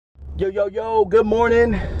Yo, good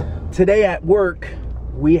morning. Today at work,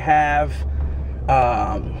 we have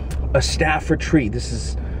a staff retreat. This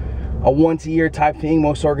is a once-a-year type thing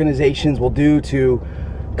most organizations will do to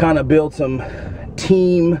kind of build some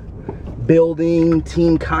team building,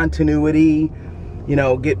 team continuity, you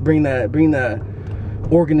know, bring the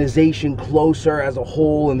organization closer as a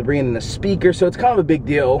whole, and to bring in a speaker. So it's kind of a big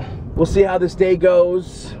deal. We'll see how this day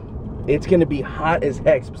goes. It's gonna be hot as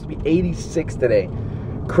heck. It's supposed to be 86 today.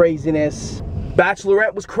 Craziness.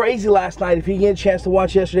 Bachelorette was crazy last night. If you get a chance to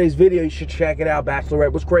watch yesterday's video, you should check it out.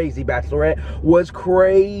 Bachelorette was crazy. Bachelorette was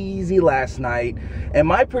crazy last night. And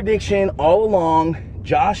my prediction all along,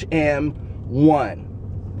 Josh M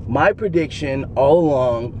won. My prediction all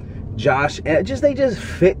along, Josh and they just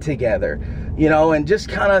fit together, you know, and just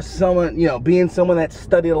kind of someone, you know, being someone that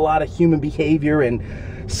studied a lot of human behavior and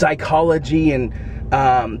psychology and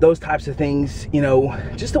those types of things, you know,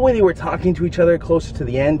 just the way they were talking to each other closer to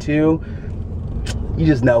the end too. You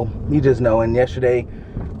just know, and yesterday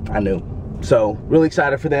I knew. So really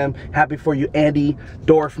excited for them. Happy for you, Andy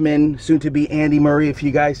Dorfman, soon to be Andy Murray, if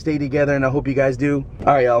you guys stay together, and I hope you guys do.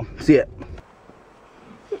 All right, y'all, see ya.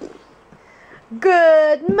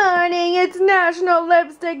 Good morning, it's National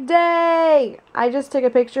Lipstick Day. I just took a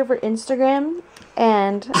picture for Instagram,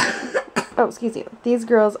 and oh, excuse me, these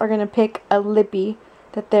girls are gonna pick a lippy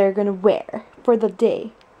that they're gonna wear for the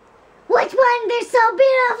day. Which one? They're so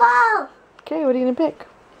beautiful! Okay, what are you gonna pick?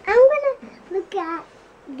 I'm gonna look at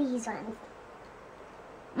these ones.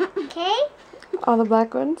 Okay? All the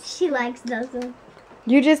black ones? She likes those ones.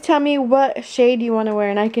 You just tell me what shade you want to wear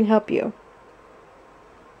and I can help you.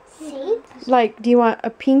 See? Like, do you want a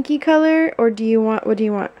pinky color or do you want, what do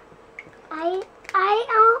you want?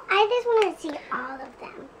 I just want to see all of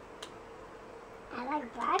them. I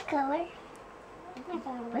like black color.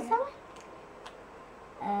 What's that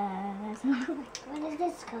one? What is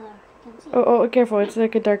this color? Oh, careful, it's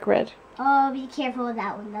like a dark red. Oh, be careful with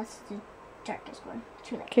that one. That's the darkest one.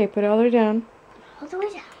 Too late. Okay, put it all the way down. All the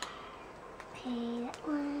way down. Okay, that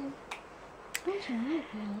one. What should I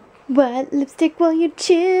pick? What lipstick will you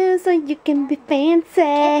choose so you can be fancy?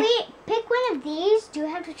 If we pick one of these, do we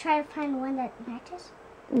have to try to find one that matches?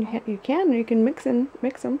 You can, or you can mix them.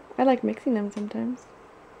 I like mixing them sometimes.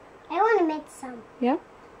 I want to mix some. Yeah?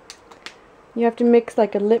 You have to mix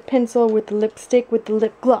like a lip pencil with the lipstick with the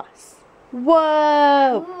lip gloss.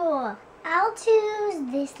 Whoa! Ooh. I'll choose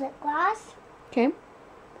this lip gloss. Okay.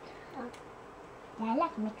 Yeah, I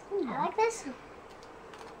like mixing them. I like this.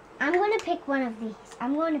 I'm going to pick one of these.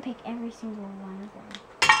 I'm going to pick every single one of them.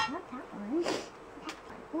 Not that one. That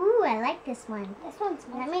one. Ooh, I like this one. This one's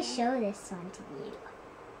Let me show this one to you.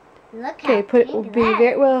 Look how put pink it. Be that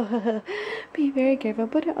very well. Be very careful.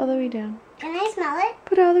 Put it all the way down. Can I smell it?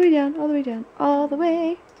 Put it all the way down. All the way down. All the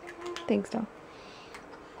way. Thanks, doll.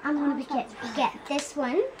 I'm going to get this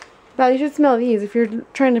one. Doll, you should smell these. If you're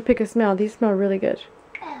trying to pick a smell, these smell really good.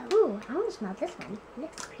 Ooh, I want to smell this one. It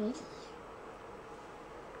looks pretty.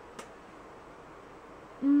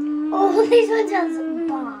 Oh, these ones smells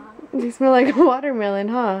bomb. They smell like watermelon,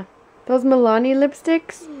 huh? Those Milani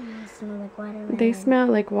lipsticks? They smell like watermelon. They smell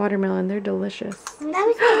like watermelon. They're delicious.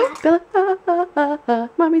 That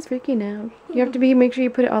Mommy's freaking out. You have to make sure you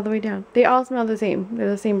put it all the way down. They all smell the same. They're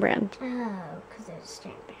the same brand. Oh, because there's a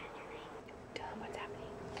strand battery. Tell them what's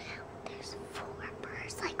happening. There's 4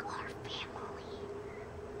 birds like our family.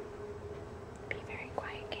 Be very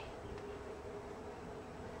quiet, okay?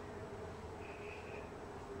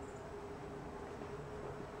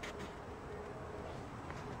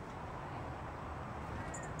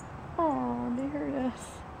 Oh, they hurt us.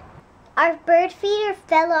 Our bird feeder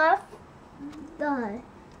fell off the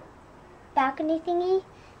balcony thingy,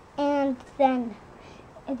 and then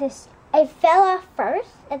it fell off first,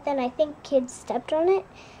 and then I think kids stepped on it,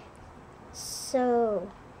 so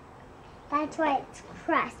that's why it's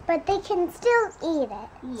crushed. But they can still eat it.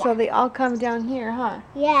 Yeah. So they all come down here, huh?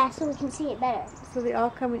 Yeah, so we can see it better. So they all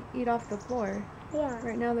come and eat off the floor. Yeah.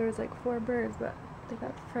 Right now there was like 4 birds, but they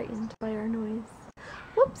got frightened by our noise.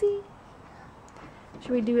 Whoopsie.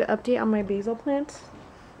 Should we do an update on my basil plant?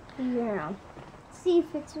 Yeah. See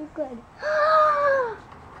if it's good.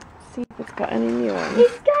 See if it's got any new ones.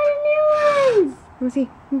 It's got a new one! Let me see.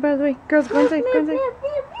 By the way, girls, go inside, go inside.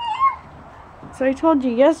 So I told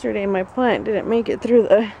you yesterday my plant didn't make it through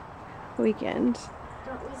the weekend.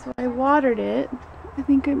 So I watered it. I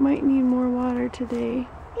think it might need more water today.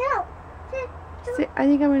 No. So I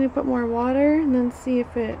think I'm going to put more water and then see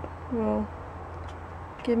if it will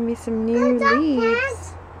give me some new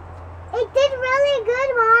leaves. It did really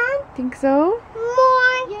good, Mom. Think so?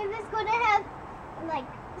 More. You're just going to have like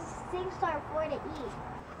 6 or 4 to eat.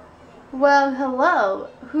 Well, hello.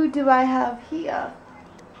 Who do I have here?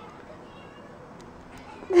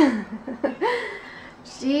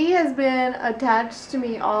 She has been attached to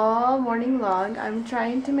me all morning long. I'm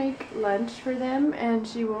trying to make lunch for them and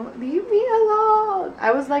she won't leave me alone.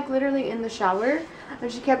 I was like literally in the shower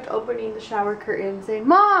and she kept opening the shower curtain saying,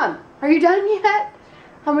 "Mom, are you done yet?"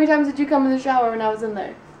 How many times did you come in the shower when I was in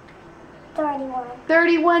there? 31.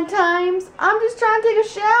 31 times? I'm just trying to take a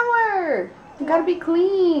shower. You gotta be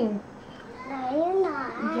clean. No, you're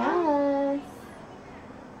not. Yes.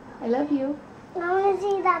 I love you. I want to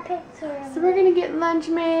see that picture. So we're gonna get lunch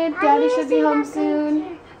made. Daddy should be home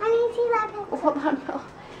soon. I need to see that picture. Hold on, no.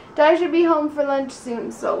 Daddy should be home for lunch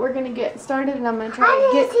soon, so we're gonna get started and I'm gonna try I to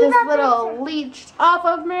need get to see this that little picture. leech off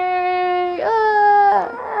of me.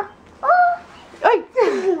 Oh. Ay.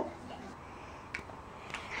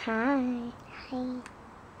 Hi. Hi.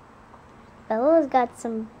 Bella's got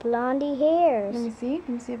some blondie hairs. Let me see. Let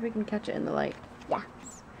me see if we can catch it in the light. Yeah.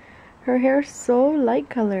 Her hair's so light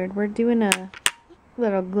colored. We're doing a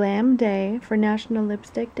little glam day for National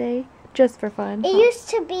Lipstick Day, just for fun. It used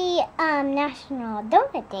to be National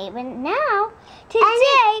Donut Day, but now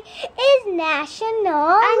today is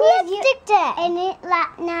National Lipstick Day. And it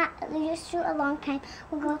used to a long time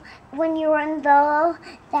ago when you were in the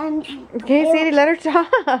then. Okay, Sadie, let her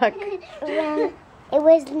talk. When it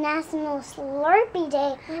was National Slurpee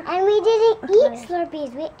Day, and we didn't eat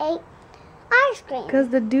Slurpees. We ate ice cream. Because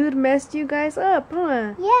the dude messed you guys up,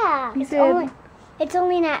 huh? Yeah, He it's said-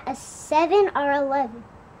 only at a 7 or 11.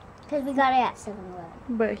 Because we got it at 7-Eleven.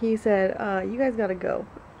 But he said, you guys gotta go.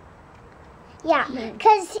 Yeah,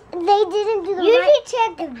 because they didn't do the You should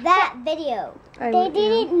check that video. They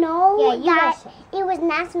didn't know that it was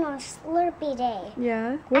National Slurpee Day.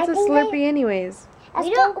 Yeah? What's a think Slurpee anyways? We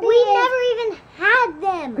never even had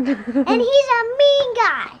them. And he's a mean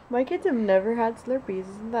guy. My kids have never had Slurpees.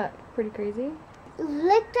 Isn't that pretty crazy?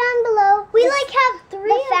 Look down below. We have 3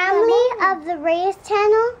 the family of the Reyes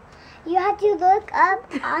channel. You have to look up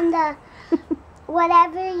on the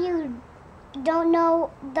whatever you don't know,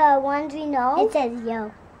 the ones we know. It says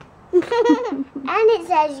yo. And it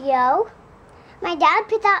says yo. My dad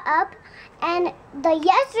put that up, and the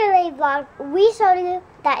yesterday vlog we showed you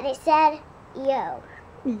that it said yo.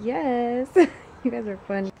 Yes. You guys are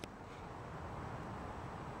funny.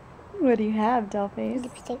 What do you have, Dollface?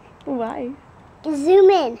 Lipstick. Why? Zoom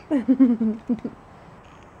in.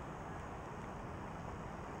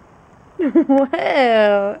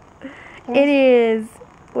 Wow. It is.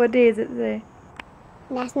 What day does it say?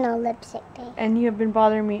 National Lipstick Day. And you have been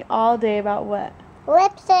bothering me all day about what?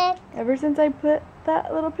 Lipstick. Ever since I put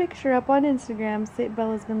that little picture up on Instagram,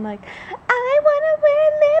 Bella's been like, I want to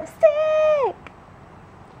wear lipstick.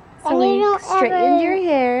 So And you we don't straightened ever- your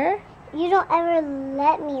hair. You don't ever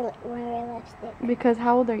let me wear lipstick. Because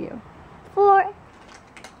how old are you? 4.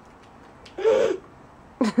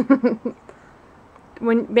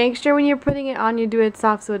 Make sure when you're putting it on, you do it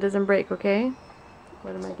soft so it doesn't break, okay?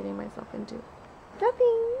 What am I getting myself into?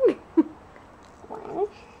 Nothing. 1.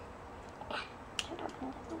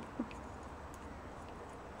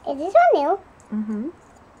 Is this one new? Mm-hmm.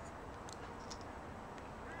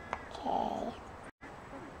 Okay.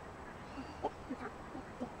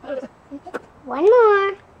 One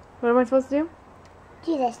more. What am I supposed to do?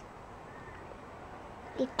 Do this.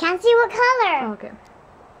 You can't see what color. Oh, okay.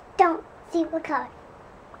 Don't see what color.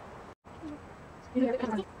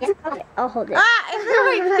 I'll hold it. Ah!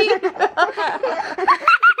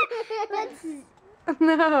 Let's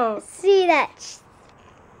No. see that.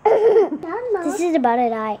 This is about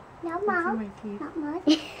an eye. Not It's in much. my teeth. Not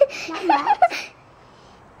much. Not much.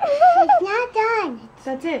 It's not done.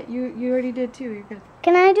 That's it. You already did too. You're good.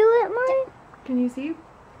 Can I do it more? Can you see?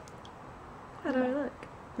 How do I look?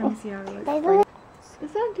 Let me see how I look. I do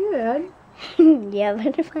It's not good. it. Yeah,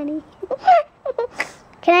 but it's funny.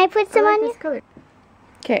 Can I put some I on like you? this color.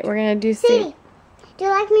 Okay, we're gonna do See, do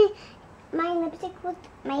you like my lipstick with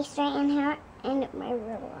my straightened hair and my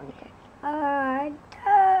real long hair?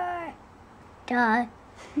 Duh.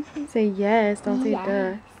 Say yes. Don't say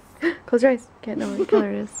Yes. duh. Close your eyes. Can't know what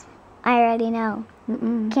color it is. I already know.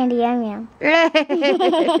 Mm-mm. Candy yum yum.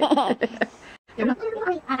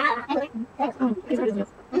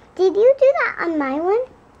 Did you do that on my one?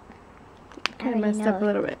 Kind of messed up a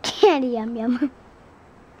little bit. Candy yum yum.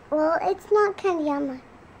 Well, it's not candy yum yum.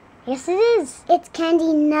 Yes, it is. It's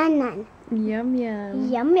candy nun nun. Yum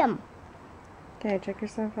yum. Yum yum. Okay, check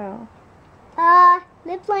yourself out.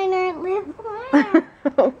 Lip liner, lip liner.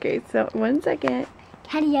 Okay, so 1 second.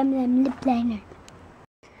 Candy yum yum lip liner.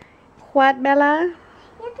 What, Bella?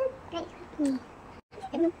 You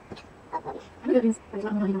did great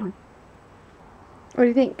with me. What do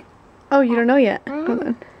you think? Oh, you don't know yet. Hold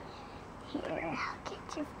on. Here, I'll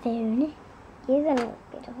get your food. You're gonna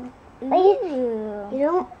look beautiful. But you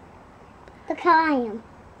don't look how I am.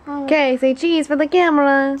 Okay, say cheese for the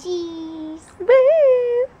camera. Cheese.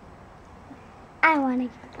 Woo! I wanna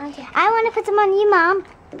put some on you, Mom.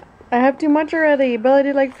 I have too much already. Bella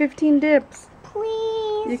did like 15 dips.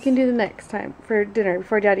 Please. You can do the next time for dinner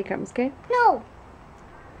before Daddy comes, okay? No.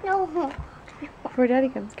 No. Before Daddy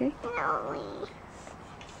comes, okay? No.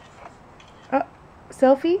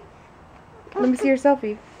 Selfie? Let me see your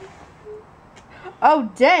selfie. Oh,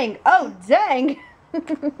 dang. Oh, dang.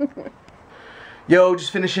 Yo,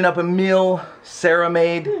 just finishing up a meal Sarah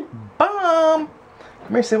made. Bomb!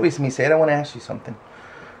 Come here, sit with me, Sade. I want to ask you something.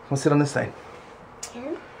 We'll sit on this side.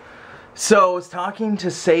 So I was talking to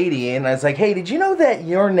Sadie and I was like, hey, did you know that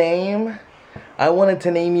your name, I wanted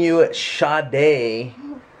to name you Sade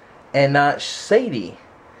and not Sadie.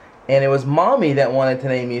 And it was Mommy that wanted to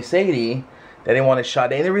name you Sadie, that didn't want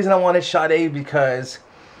Sade. And the reason I wanted Sade is because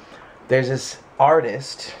there's this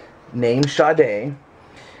artist named Sade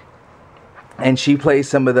and she plays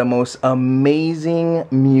some of the most amazing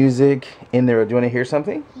music in the world. Do you want to hear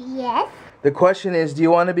something? Yes. The question is, do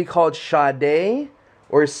you want to be called Sade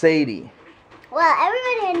or Sadie? Well,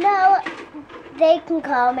 everybody know they can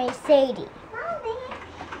call me Sadie.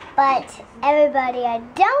 But everybody I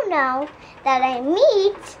don't know that I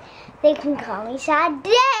meet, they can call me Sade.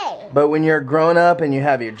 But when you're grown up and you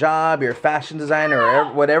have your job, you're a fashion designer,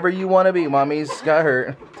 or whatever you want to be, Mommy's got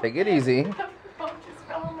her. Take it easy.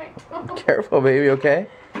 Careful, baby, okay?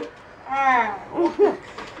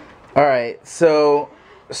 Alright, so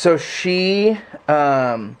she,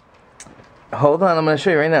 hold on, I'm going to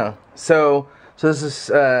show you right now. So this is,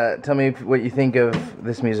 tell me what you think of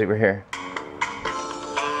this music right here.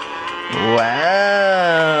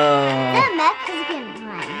 Wow. The Mexican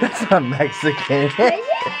one. That's not Mexican.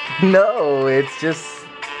 No, it's just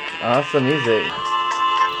awesome music.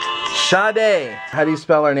 Sade. How do you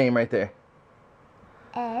spell our name right there?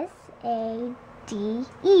 S-A-D-E.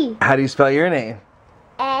 How do you spell your name?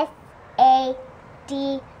 S-A-D-I-E.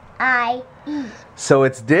 So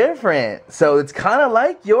it's different. So it's kind of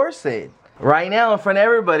like your Sade. Right now in front of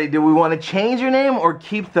everybody, do we want to change your name or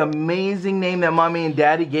keep the amazing name that Mommy and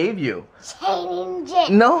Daddy gave you? Change it.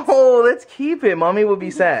 No, let's keep it. Mommy will be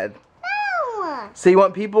sad. No. So you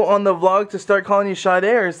want people on the vlog to start calling you Sade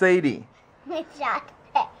or Sadie? Sade.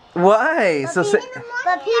 Why? But people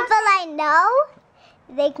I know,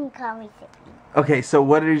 they can call me Sadie. Okay, so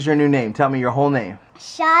what is your new name? Tell me your whole name.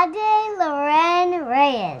 Sade Loren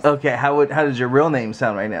Reyes. Okay, how does your real name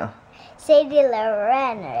sound right now? Sadie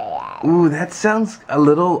Loren Reyes. Ooh, that sounds a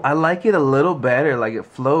little, I like it a little better, like it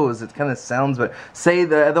flows, it kind of sounds better. Say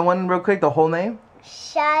the other one real quick, the whole name?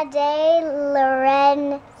 Sade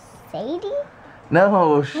Loren Sadie?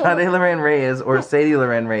 No, Sade Loren Reyes or Sadie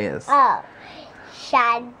Loren Reyes. Oh,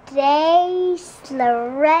 Sade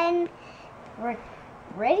Loren.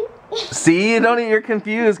 Ready? See, you're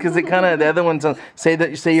confused because it kind of the other one sounds. Say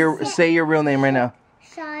your real name right now.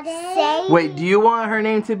 Sade. Wait, do you want her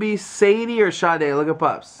name to be Sadie or Sade? Look at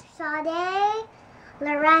Pops. Sade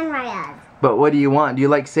Loren Reyes. But what do you want? Do you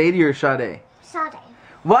like Sadie or Sade? Sade.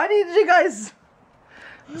 Why did you guys?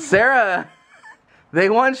 Sarah, they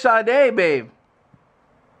want Sade, babe.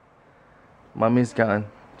 Mommy's gone.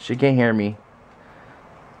 She can't hear me.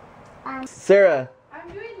 Sarah. I'm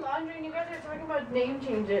doing laundry and you guys are talking about name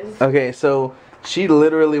changes. Okay, so she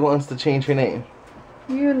literally wants to change her name.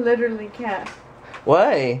 You literally can't.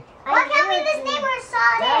 Why? Why can't we just name her Sade?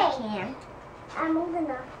 I can. I'm old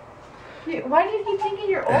enough. Why do you keep thinking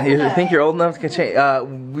you're old You enough? think you're old enough to change?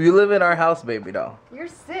 We live in our house, baby doll. You're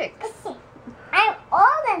 6. I'm old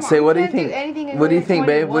enough. Say, what do you can't do think? anything What do you until think,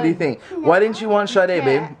 you're babe? What do you 21. think? Why didn't you want Sade,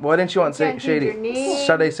 babe? can't. Why didn't you want You can't change your name.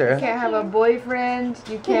 Sade, Sarah? You can't have a boyfriend.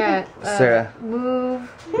 You can't Sarah. move.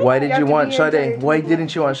 Why did have you to want be your entire Sade? Why people.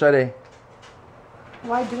 didn't you want Sade?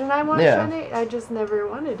 Why didn't I want Yeah. Sade? I just never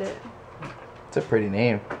wanted it. It's a pretty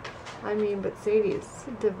name. I mean, but Sadie is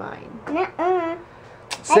divine. Nuh-uh.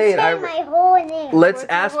 Say it. My whole name. Let's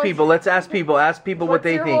What's ask your- people. Let's ask people. Ask people what What's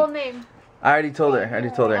they your think. whole name? I already told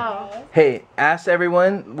her. Oh. Hey, ask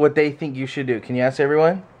everyone what they think you should do. Can you ask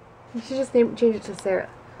everyone? You should just change it to Sarah.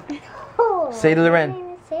 Oh, Sadie Loren. my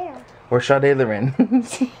name is Sarah. Or Sade Loren.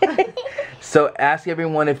 So ask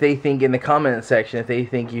everyone if they think in the comment section if they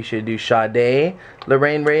think you should do Sade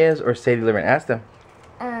Loren Reyes or Sadie Loren. Ask them.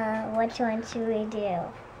 Which one should we do?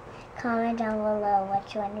 Comment down below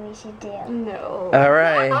which one we should do. No. All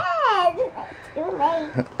right. Too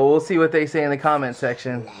late. We'll see what they say in the comment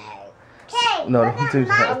section. Okay. No, look don't at do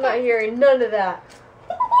my- that. I'm not hearing none of that.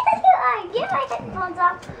 Get my headphones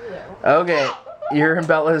off of you. Okay. You're in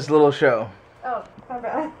Bella's little show. Oh, my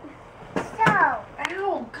bad. So. Ow,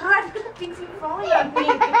 God, things are falling on me.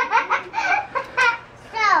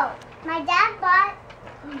 So, my dad bought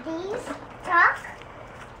these trucks,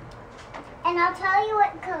 and I'll tell you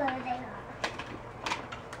what color they are.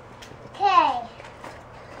 Okay.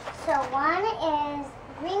 So one is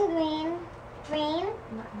green, green, green,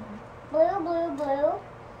 blue, blue, blue,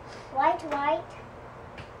 white, white,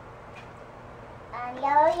 and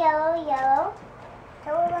yellow, yellow, yellow.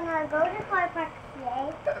 So we're gonna go to the car park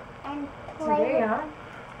today and play with,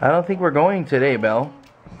 I don't think we're going today, Belle.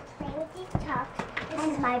 play with these trucks. This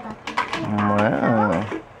is my bucket. Wow.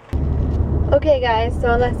 Okay guys,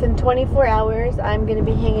 so in less than 24 hours, I'm gonna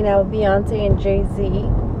be hanging out with Beyonce and Jay-Z,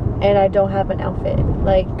 and I don't have an outfit.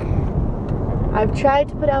 Like, I've tried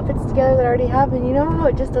to put outfits together that I already have, and you know how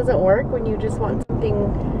it just doesn't work when you just want something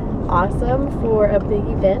awesome for a big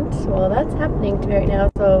event? Well, that's happening to me right now,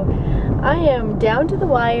 so I am down to the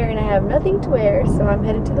wire and I have nothing to wear, so I'm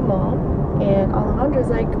headed to the mall, and Alejandra's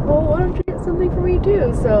like, well, why don't you get something for me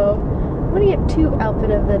too? So I'm gonna get 2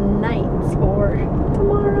 outfit of the nights for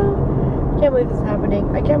tomorrow. Can't believe this is happening.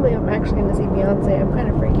 I can't believe I'm actually gonna see Beyonce. I'm kind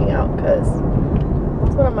of freaking out because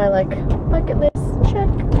it's one of my like bucket list check.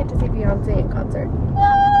 Get to see Beyonce in concert.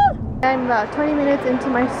 Ah! I'm about 20 minutes into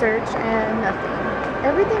my search and nothing.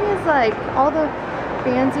 Everything is like, all the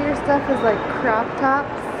fancier stuff is like crop tops.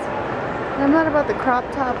 And I'm not about the crop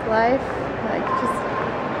top life. Like, just,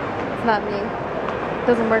 it's not me. It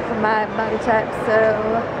doesn't work for my body type, so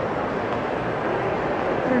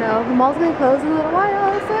I don't know. The mall's gonna close in a little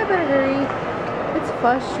while, so I better hurry. It's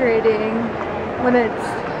frustrating when I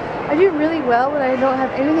do really well when I don't have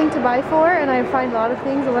anything to buy for, and I find a lot of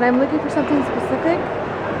things, and when I'm looking for something specific,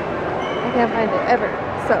 I can't find it ever.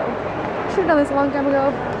 So I should have done this a long time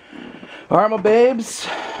ago. All right, my babes.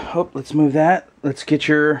 Oh, let's move that. Let's get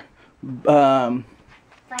your Vitamins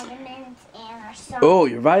and our soap. oh,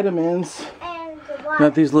 your vitamins. And the water.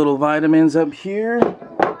 Got these little vitamins up here.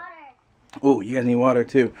 Water. Oh, you guys need water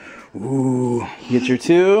too. Ooh, get your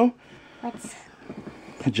 2. What's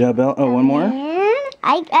Good job, Belle. Oh, one more.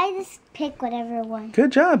 I just pick whatever one.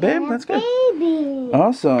 Good job, babe. And a That's good. baby. I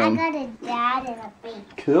Awesome. got a dad and a baby.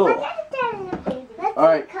 Cool. I got a dad and a baby. Let's All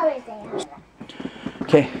right. see what colors they are.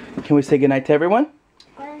 Okay, can we say goodnight to everyone?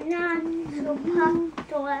 Good night.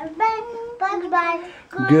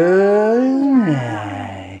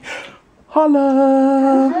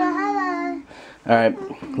 Holla. Hello. All right,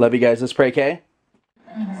 love you guys. Let's pray, okay?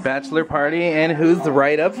 Bachelor party, and who's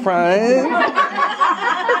right up front?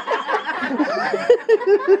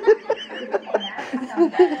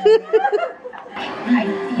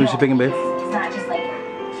 Who's she picking, babe? It's not just like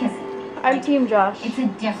kissing. I'm Team Josh, It's a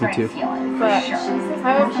different too. feeling. but for sure.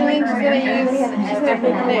 I have a feeling she's gonna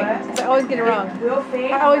pick Nick. I always get it wrong.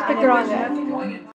 I always pick the wrong guy.